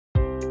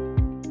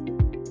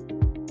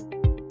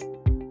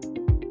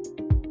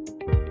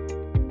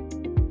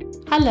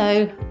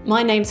Hello,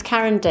 my name's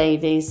Karen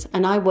Davies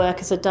and I work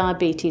as a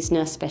diabetes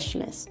nurse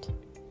specialist.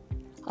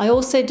 I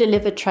also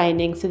deliver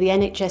training for the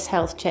NHS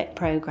Health Check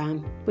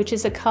programme, which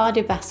is a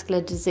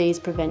cardiovascular disease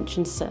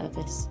prevention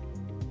service.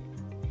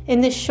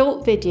 In this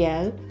short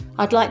video,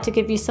 I'd like to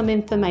give you some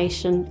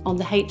information on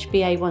the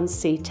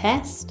HbA1c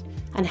test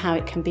and how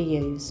it can be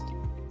used.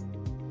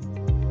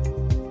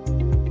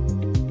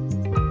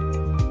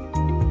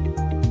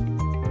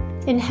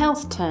 In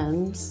health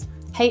terms,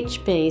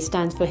 HB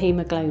stands for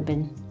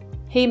haemoglobin.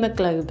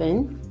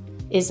 Haemoglobin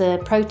is a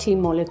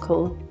protein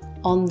molecule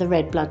on the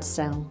red blood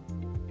cell.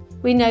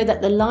 We know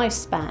that the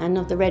lifespan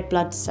of the red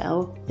blood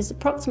cell is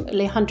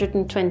approximately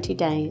 120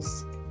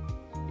 days.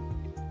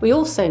 We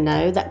also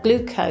know that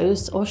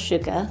glucose or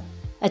sugar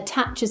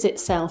attaches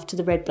itself to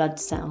the red blood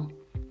cell.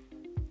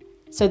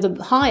 So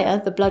the higher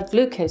the blood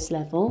glucose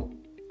level,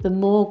 the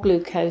more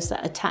glucose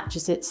that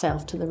attaches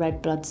itself to the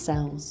red blood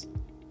cells.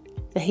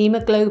 The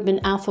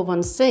haemoglobin alpha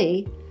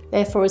 1c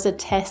therefore is a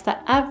test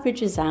that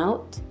averages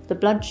out the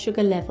blood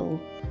sugar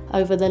level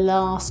over the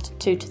last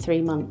 2 to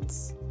 3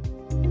 months.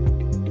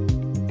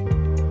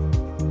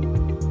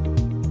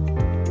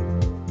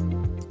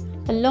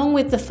 Along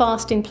with the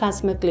fasting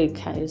plasma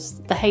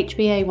glucose, the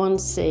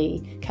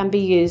HbA1c can be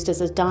used as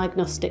a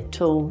diagnostic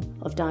tool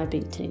of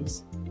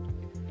diabetes.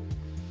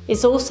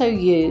 It's also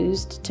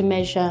used to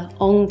measure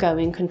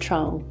ongoing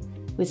control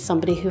with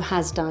somebody who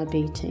has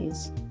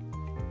diabetes.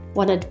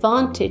 One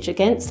advantage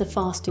against the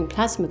fasting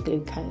plasma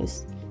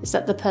glucose is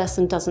that the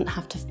person doesn't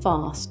have to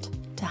fast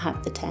to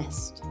have the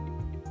test.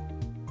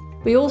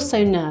 We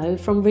also know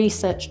from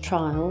research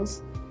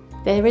trials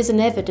there is an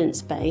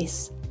evidence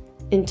base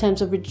in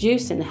terms of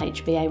reducing the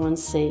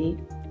HbA1c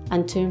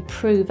and to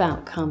improve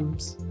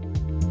outcomes.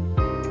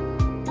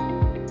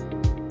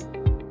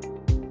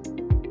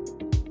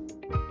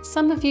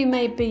 Some of you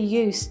may be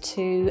used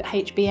to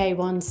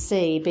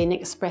HbA1c being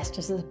expressed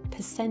as a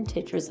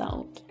percentage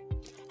result.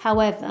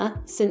 However,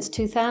 since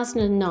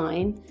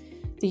 2009,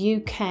 the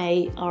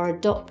UK are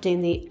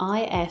adopting the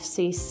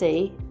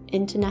IFCC,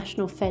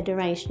 International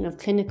Federation of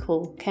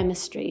Clinical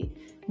Chemistry,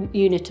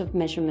 unit of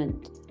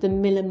measurement, the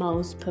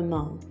millimoles per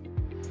mole.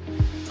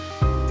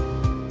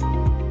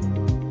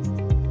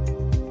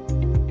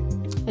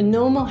 A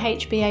normal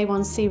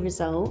HbA1c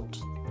result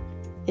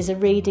is a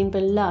reading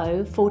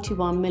below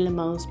 41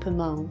 millimoles per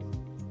mole.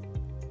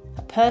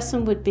 A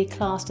person would be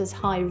classed as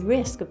high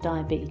risk of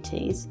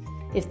diabetes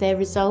if their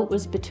result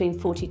was between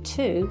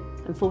 42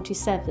 and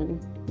 47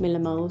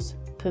 millimoles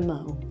per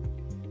mole.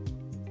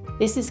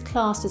 This is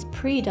classed as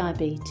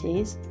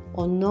pre-diabetes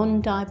or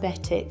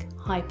non-diabetic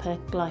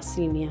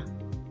hyperglycemia.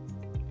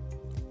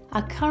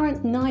 Our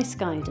current NICE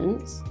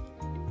guidance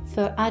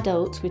for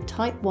adults with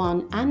type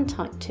 1 and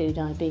type 2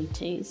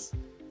 diabetes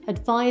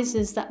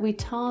advises that we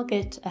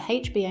target a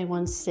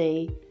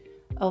HbA1c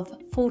of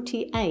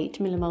 48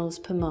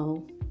 millimoles per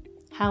mole.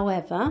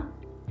 However,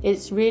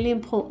 it's really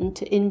important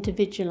to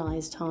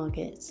individualise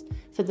targets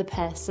for the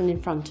person in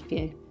front of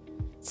you,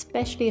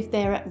 especially if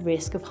they're at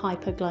risk of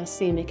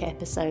hypoglycemic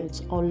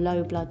episodes or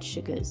low blood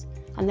sugars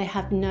and they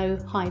have no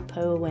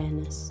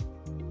hypo-awareness.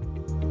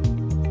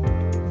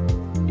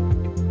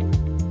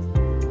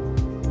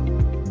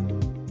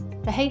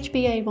 The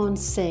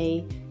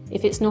HbA1c,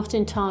 if it's not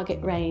in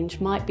target range,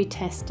 might be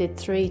tested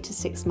 3 to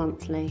 6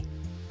 monthly.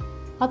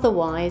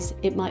 Otherwise,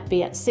 it might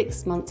be at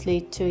 6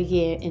 monthly to a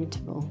year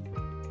interval.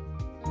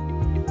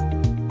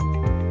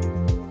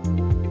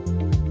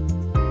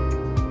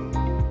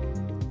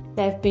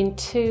 There have been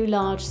 2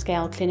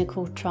 large-scale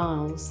clinical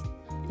trials,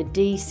 the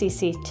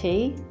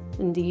DCCT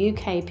and the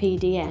UK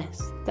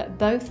PDS, that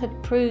both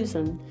have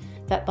proven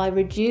that by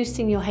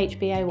reducing your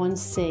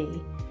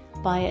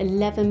HbA1c by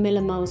 11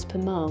 millimoles per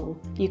mole,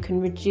 you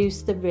can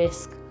reduce the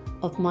risk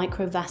of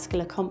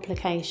microvascular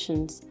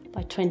complications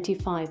by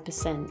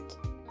 25%.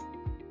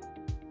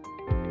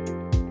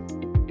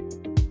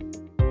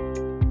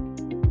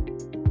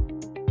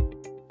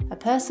 A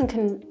person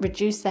can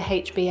reduce their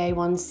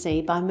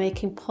HbA1c by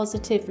making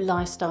positive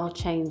lifestyle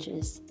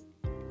changes.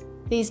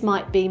 These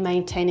might be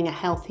maintaining a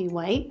healthy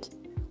weight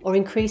or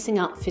increasing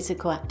up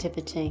physical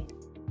activity.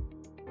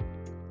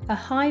 A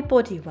high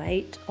body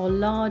weight or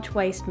large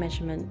waist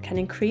measurement can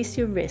increase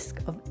your risk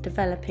of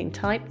developing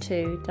type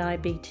 2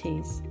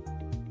 diabetes.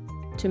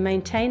 To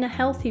maintain a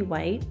healthy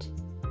weight,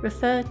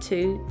 refer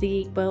to the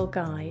Eat Well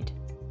guide.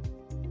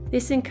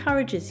 This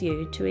encourages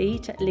you to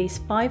eat at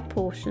least 5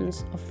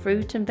 portions of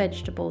fruit and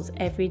vegetables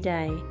every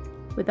day,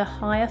 with a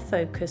higher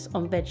focus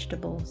on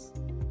vegetables.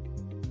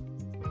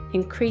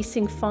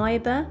 Increasing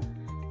fibre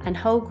and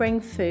whole grain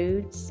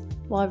foods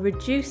while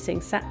reducing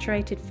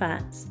saturated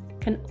fats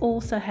can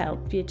also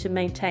help you to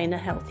maintain a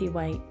healthy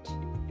weight.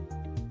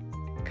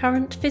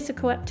 Current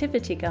physical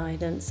activity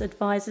guidance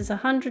advises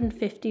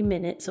 150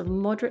 minutes of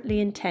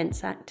moderately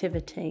intense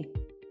activity.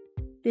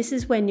 This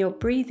is when your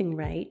breathing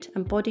rate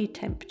and body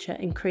temperature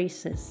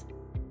increases.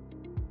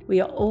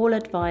 We are all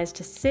advised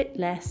to sit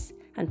less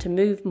and to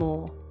move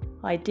more,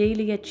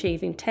 ideally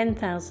achieving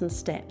 10,000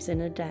 steps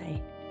in a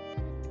day.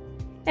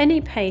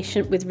 Any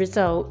patient with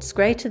results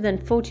greater than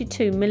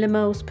 42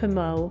 millimoles per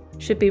mole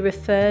should be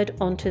referred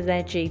onto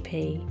their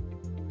GP.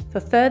 For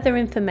further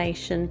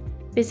information,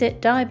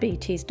 visit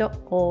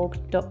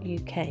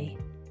diabetes.org.uk.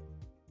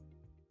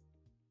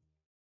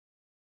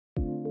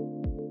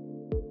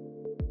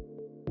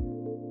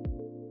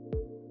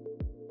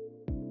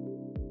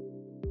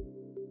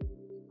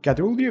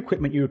 Gather all the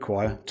equipment you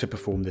require to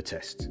perform the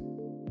test.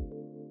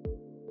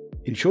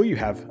 Ensure you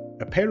have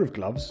a pair of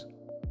gloves,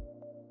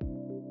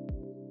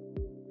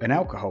 an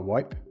alcohol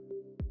wipe,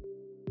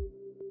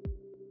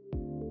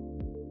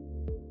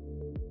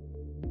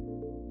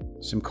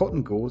 some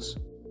cotton gauze,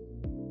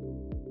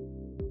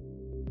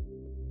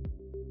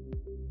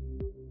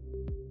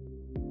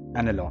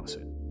 and a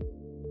lancet.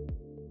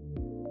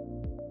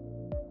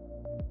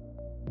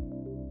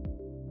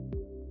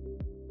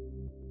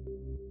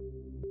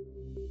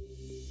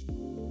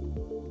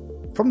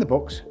 From the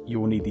box, you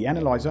will need the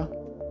analyzer,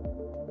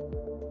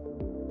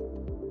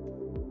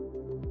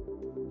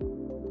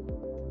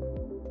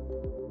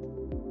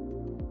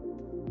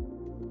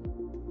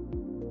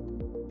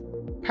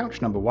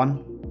 pouch number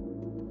 1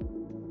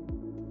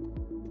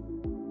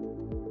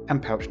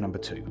 and pouch number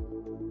 2.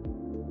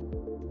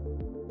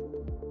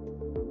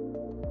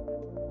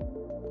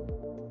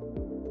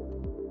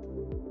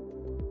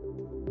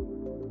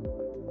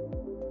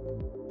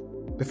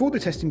 Before the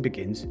testing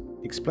begins,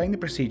 explain the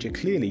procedure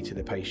clearly to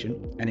the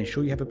patient and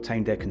ensure you have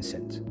obtained their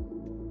consent.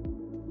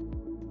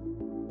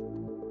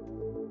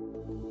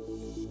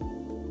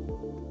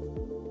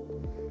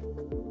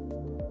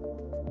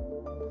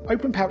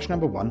 Open pouch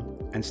number 1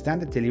 and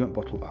stand the diluent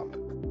bottle up,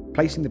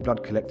 placing the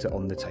blood collector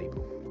on the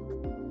table.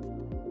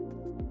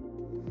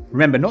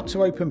 Remember not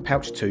to open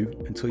pouch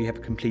 2 until you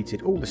have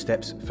completed all the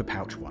steps for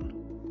pouch 1.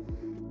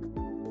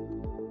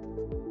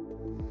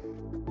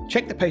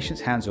 Check the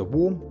patient's hands are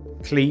warm,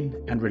 clean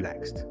and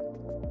relaxed.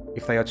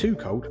 If they are too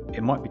cold,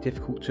 it might be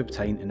difficult to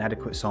obtain an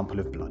adequate sample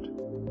of blood.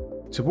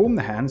 To warm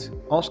the hands,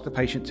 ask the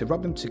patient to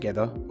rub them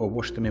together or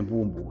wash them in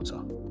warm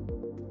water.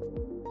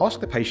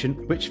 Ask the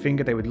patient which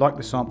finger they would like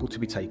the sample to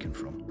be taken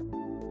from.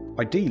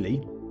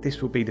 Ideally,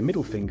 this will be the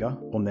middle finger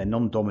on their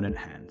non-dominant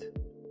hand.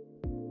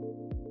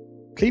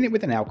 Clean it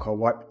with an alcohol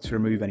wipe to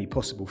remove any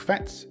possible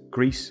fats,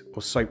 grease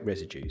or soap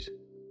residues.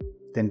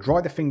 Then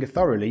dry the finger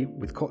thoroughly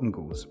with cotton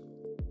gauze,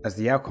 as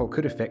the alcohol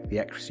could affect the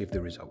accuracy of the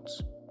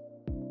results.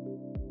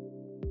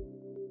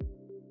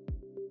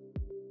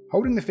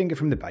 Holding the finger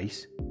from the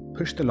base,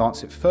 push the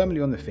lancet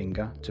firmly on the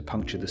finger to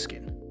puncture the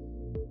skin.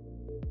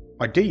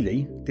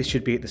 Ideally, this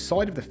should be at the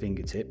side of the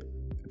fingertip,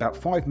 about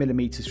 5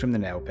 mm from the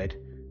nail bed,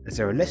 as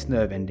there are less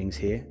nerve endings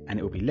here and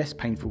it will be less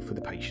painful for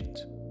the patient.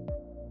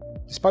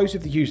 Dispose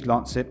of the used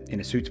lancet in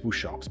a suitable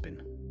sharps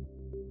bin.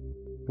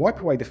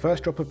 Wipe away the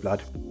first drop of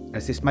blood,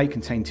 as this may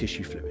contain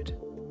tissue fluid.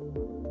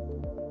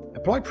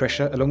 Apply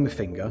pressure along the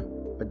finger,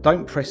 but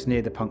don't press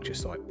near the puncture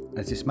site,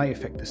 as this may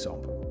affect the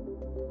sample.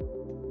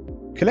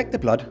 Collect the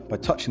blood by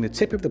touching the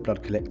tip of the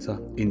blood collector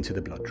into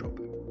the blood drop.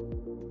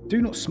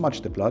 Do not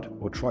smudge the blood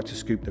or try to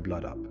scoop the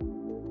blood up.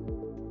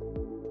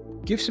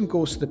 Give some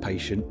gauze to the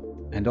patient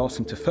and ask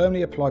them to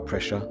firmly apply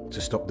pressure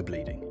to stop the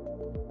bleeding.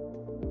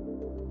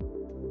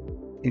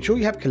 Ensure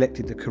you have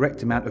collected the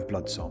correct amount of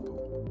blood sample.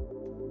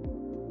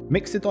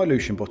 Mix the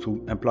dilution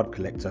bottle and blood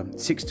collector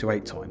 6 to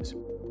 8 times.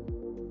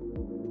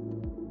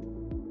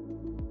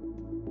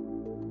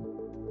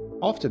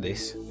 After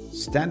this,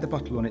 stand the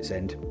bottle on its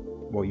end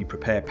while you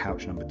prepare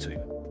pouch number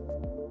 2.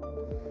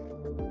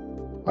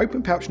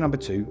 Open pouch number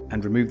 2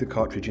 and remove the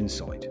cartridge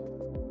inside.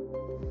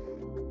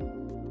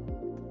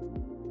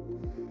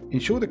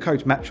 Ensure the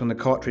codes match on the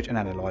cartridge and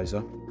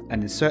analyzer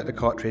and insert the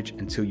cartridge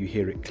until you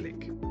hear it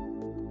click.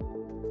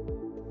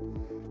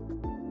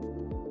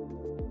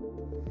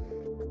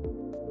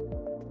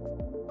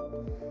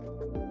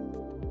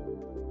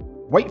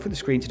 Wait for the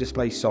screen to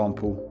display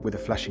sample with a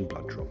flashing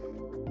blood drop.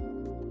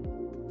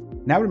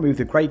 Now remove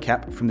the grey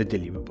cap from the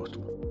diluent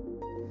bottle.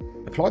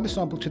 Apply the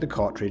sample to the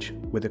cartridge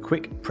with a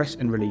quick press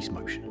and release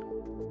motion.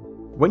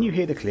 When you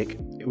hear the click,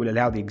 it will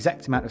allow the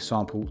exact amount of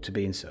sample to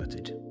be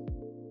inserted.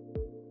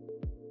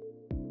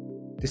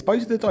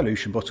 Dispose of the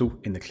dilution bottle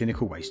in the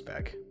clinical waste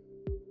bag.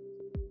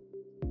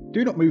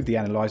 Do not move the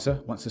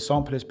analyzer once the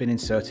sample has been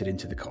inserted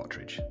into the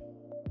cartridge.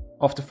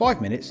 After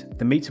 5 minutes,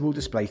 the meter will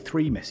display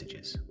 3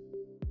 messages.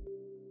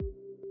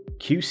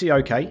 QC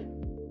OK,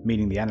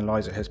 meaning the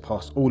analyzer has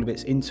passed all of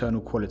its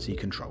internal quality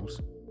controls.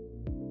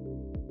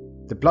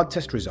 The blood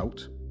test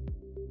result.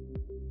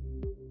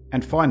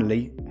 And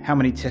finally, how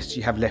many tests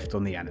you have left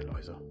on the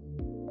analyzer.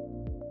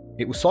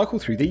 It will cycle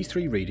through these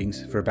 3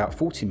 readings for about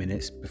 40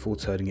 minutes before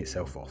turning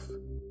itself off.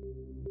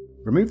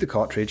 Remove the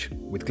cartridge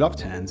with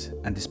gloved hands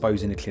and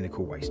dispose in a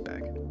clinical waste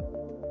bag.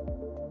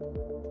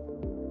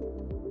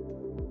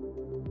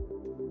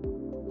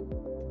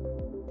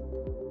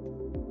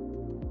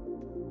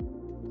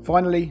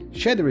 Finally,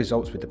 share the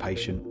results with the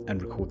patient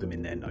and record them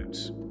in their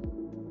notes.